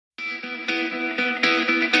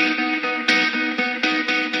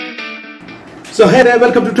So hey there,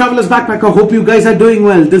 welcome to Travelers Backpacker. Hope you guys are doing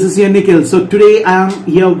well. This is your Nikhil. So today I am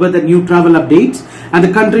here with a new travel updates, and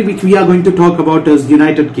the country which we are going to talk about is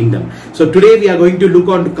United Kingdom. So today we are going to look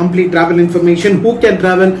on complete travel information, who can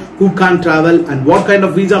travel, who can't travel, and what kind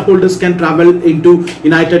of visa holders can travel into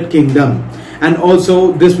United Kingdom. And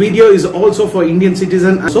also this video is also for Indian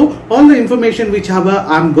citizens. So all the information which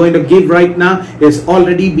I'm going to give right now is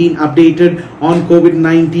already been updated on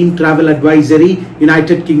COVID-19 travel advisory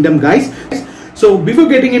United Kingdom, guys. So before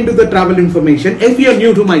getting into the travel information, if you are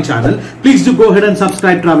new to my channel, please do go ahead and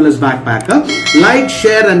subscribe Travelers Backpacker. Like,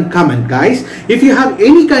 share and comment, guys. If you have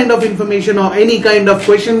any kind of information or any kind of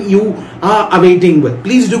question you are awaiting with,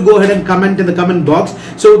 please do go ahead and comment in the comment box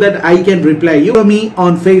so that I can reply you. For me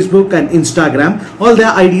on Facebook and Instagram, all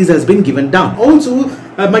their IDs has been given down. Also,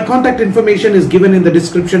 my contact information is given in the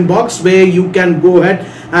description box, where you can go ahead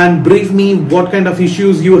and brief me what kind of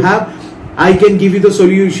issues you have. I can give you the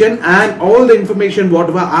solution, and all the information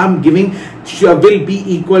whatever I'm giving will be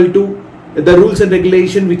equal to the rules and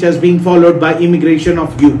regulation which has been followed by immigration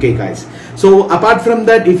of UK, guys. So apart from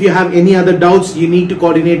that, if you have any other doubts, you need to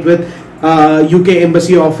coordinate with UK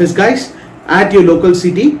Embassy office, guys, at your local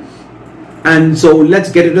city. And so let's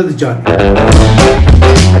get into the journey.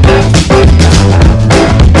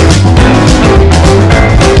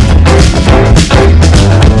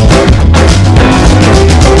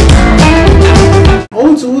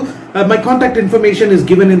 My contact information is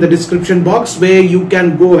given in the description box, where you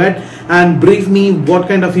can go ahead and brief me what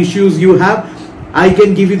kind of issues you have. I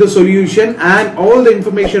can give you the solution, and all the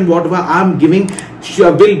information whatever I'm giving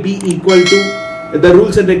will be equal to the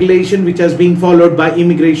rules and regulation which has been followed by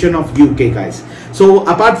immigration of UK, guys. So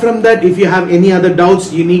apart from that, if you have any other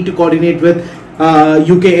doubts, you need to coordinate with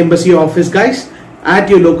UK Embassy office, guys, at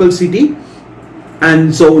your local city.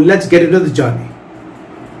 And so let's get into the journey.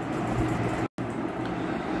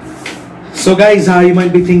 So guys, you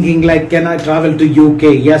might be thinking like, can I travel to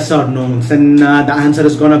UK, yes or no? Then the answer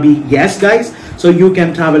is gonna be yes, guys. So you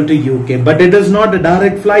can travel to UK, but it is not a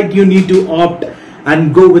direct flight. You need to opt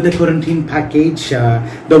and go with the quarantine package.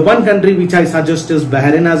 The one country which I suggest is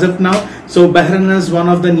Bahrain as of now. So Bahrain is one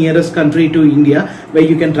of the nearest country to India, where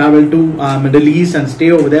you can travel to Middle East and stay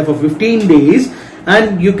over there for 15 days.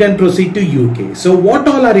 And you can proceed to UK. So what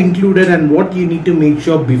all are included and what you need to make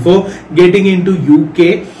sure before getting into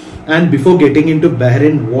UK and before getting into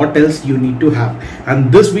Bahrain, what else you need to have.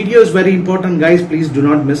 And this video is very important, guys. Please do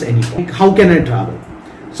not miss any point. How can I travel?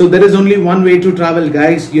 So there is only one way to travel,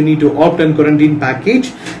 guys. You need to opt on quarantine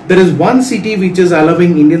package. There is one city which is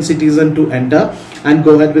allowing Indian citizen to enter and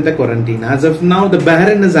go ahead with the quarantine. As of now, the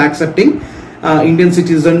Bahrain is accepting Indian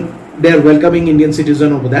citizen. They are welcoming Indian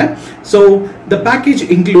citizen over there. So the package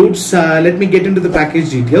includes, let me get into the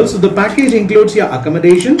package details. So the package includes your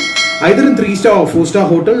accommodation, either in 3-star or 4-star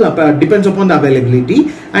hotel, depends upon the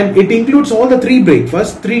availability. And it includes all the 3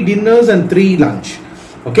 breakfasts, 3 dinners and 3 lunch.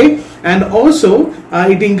 Okay. And also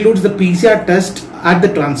it includes the PCR test at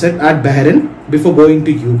the transit at Bahrain before going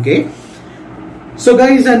to UK. So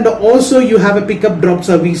guys, and also you have a pickup drop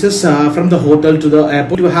services from the hotel to the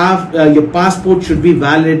airport. You have your passport should be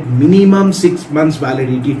valid, minimum 6 months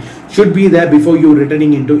validity should be there before you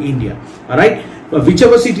returning into India. All right,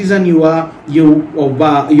 whichever citizen you are,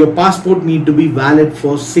 your passport need to be valid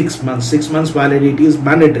for 6 months. 6 months validity is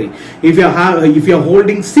mandatory. If you're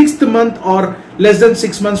holding 6th month or less than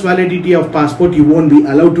 6 months validity of passport, you won't be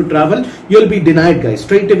allowed to travel. You'll be denied, guys.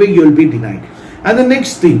 Straight away you'll be denied. And the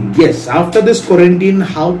next thing, yes, after this quarantine,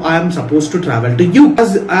 how I am supposed to travel to you?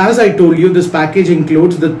 As I told you, this package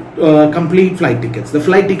includes the complete flight tickets. The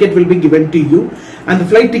flight ticket will be given to you, and the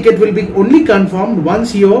flight ticket will be only confirmed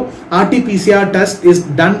once your RT-PCR test is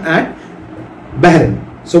done at Bahrain.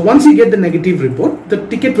 So once you get the negative report, the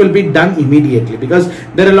ticket will be done immediately, because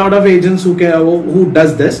there are a lot of agents who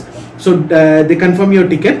does this. So they confirm your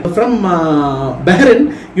ticket. From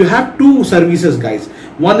Bahrain, you have 2 services, guys.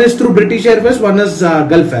 One is through British Airways, one is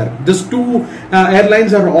Gulf Air. These 2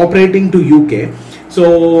 airlines are operating to UK.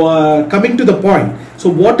 So coming to the point, so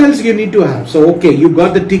what else you need to have? So okay, you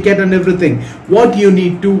got the ticket and everything. What you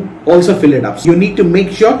need to also fill it up. So you need to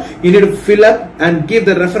make sure you need to fill up and give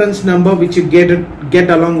the reference number which you get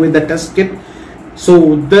along with the test kit.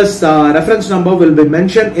 So this reference number will be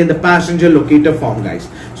mentioned in the passenger locator form, guys.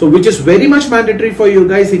 So which is very much mandatory for you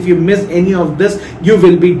guys. If you miss any of this, you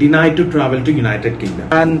will be denied to travel to United Kingdom.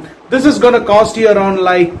 And this is going to cost you around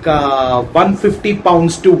like 150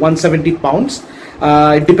 pounds to 170 pounds.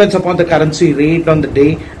 It depends upon the currency rate on the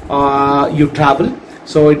day you travel.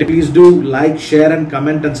 So please do like, share and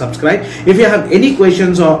comment and subscribe. If you have any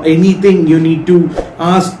questions or anything you need to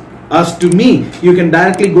ask us to me, you can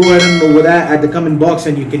directly go ahead and over there at the comment box,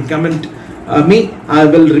 and you can comment me, I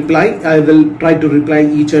will reply. I will try to reply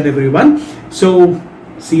each and every one. So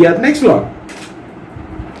see you at next vlog.